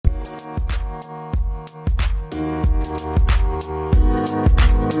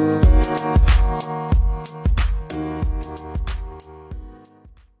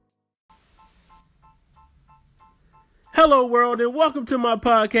Hello world and welcome to my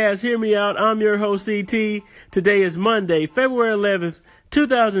podcast, Hear Me Out. I'm your host, CT. Today is Monday, February 11th,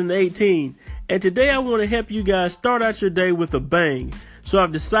 2018. And today I want to help you guys start out your day with a bang. So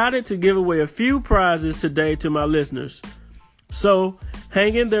I've decided to give away a few prizes today to my listeners. So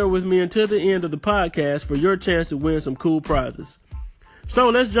hang in there with me until the end of the podcast for your chance to win some cool prizes.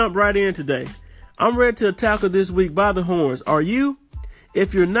 So let's jump right in today. I'm ready to tackle this week by the horns. Are you?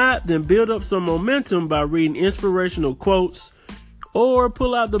 If you're not, then build up some momentum by reading inspirational quotes or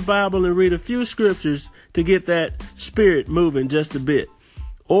pull out the Bible and read a few scriptures to get that spirit moving just a bit.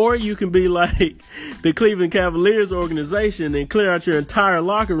 Or you can be like the Cleveland Cavaliers organization and clear out your entire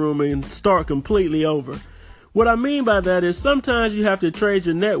locker room and start completely over. What I mean by that is sometimes you have to trade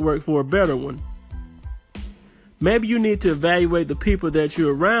your network for a better one. Maybe you need to evaluate the people that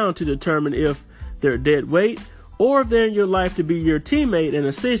you're around to determine if they're dead weight or if they're in your life to be your teammate and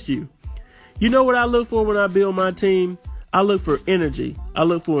assist you. You know what I look for when I build my team? I look for energy, I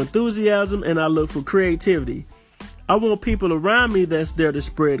look for enthusiasm, and I look for creativity. I want people around me that's there to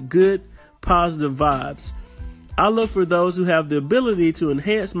spread good, positive vibes. I look for those who have the ability to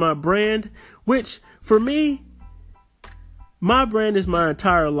enhance my brand, which for me, my brand is my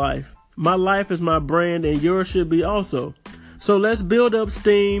entire life. My life is my brand and yours should be also. So let's build up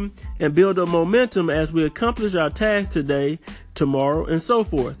steam and build up momentum as we accomplish our tasks today, tomorrow, and so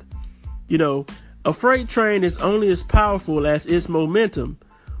forth. You know, a freight train is only as powerful as its momentum.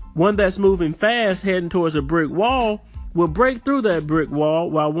 One that's moving fast heading towards a brick wall will break through that brick wall,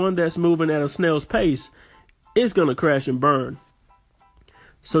 while one that's moving at a snail's pace is going to crash and burn.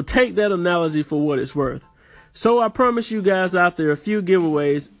 So take that analogy for what it's worth. So I promise you guys out there a few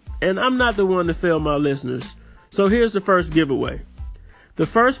giveaways, and I'm not the one to fail my listeners. So here's the first giveaway. The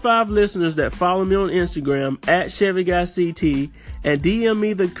first 5 listeners that follow me on Instagram at ChevyGuyCT and DM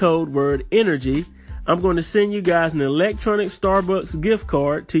me the code word energy, I'm going to send you guys an electronic Starbucks gift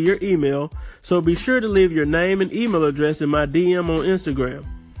card to your email. So be sure to leave your name and email address in my DM on Instagram.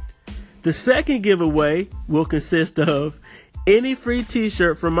 The second giveaway will consist of any free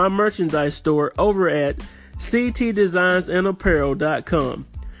t-shirt from my merchandise store over at ctdesignsandapparel.com.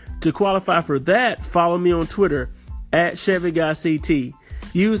 To qualify for that, follow me on Twitter at ChevyGuyCT.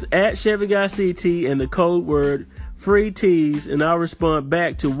 Use at ChevyGuyCT and the code word free tees, and I'll respond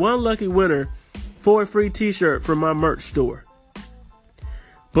back to one lucky winner for a free t-shirt from my merch store.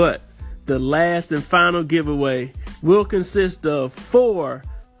 But the last and final giveaway will consist of 4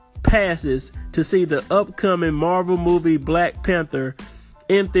 passes to see the upcoming Marvel movie Black Panther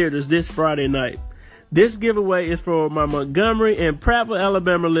in theaters this Friday night. This giveaway is for my Montgomery and Prattville,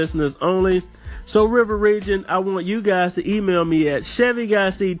 Alabama listeners only. So River Region, I want you guys to email me at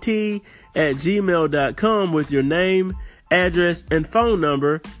ChevyGuyCT@gmail.com with your name, address, and phone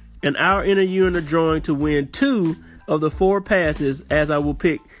number, and I'll enter you in the drawing to win 2 of the 4 passes, as I will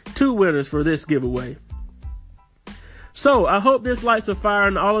pick 2 winners for this giveaway. So I hope this lights a fire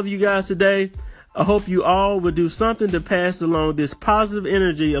in all of you guys today. I hope you all will do something to pass along this positive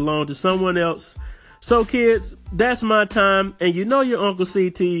energy along to someone else. So kids, that's my time, and you know your Uncle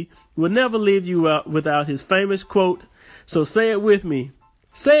CT will never leave you out without his famous quote. So say it with me.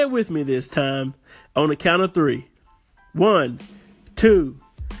 Say it with me this time on the count of 3. 1, 2,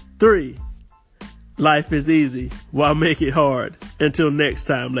 3. Life is easy. Why make it hard? Until next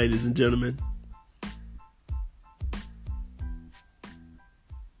time, ladies and gentlemen.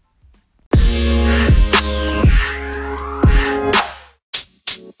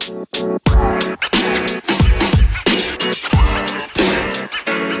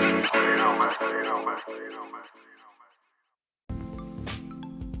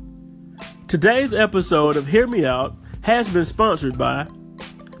 Today's episode of Hear Me Out has been sponsored by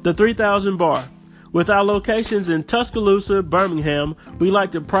the 3000 Bar. With our locations in Tuscaloosa, Birmingham, we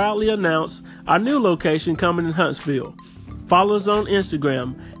like to proudly announce our new location coming in Huntsville. Follow us on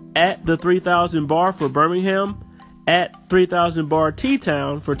Instagram at the 3000 Bar for Birmingham, at 3000 Bar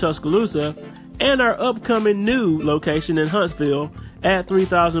T-Town for Tuscaloosa, and our upcoming new location in Huntsville at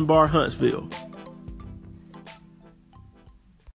 3000 Bar Huntsville.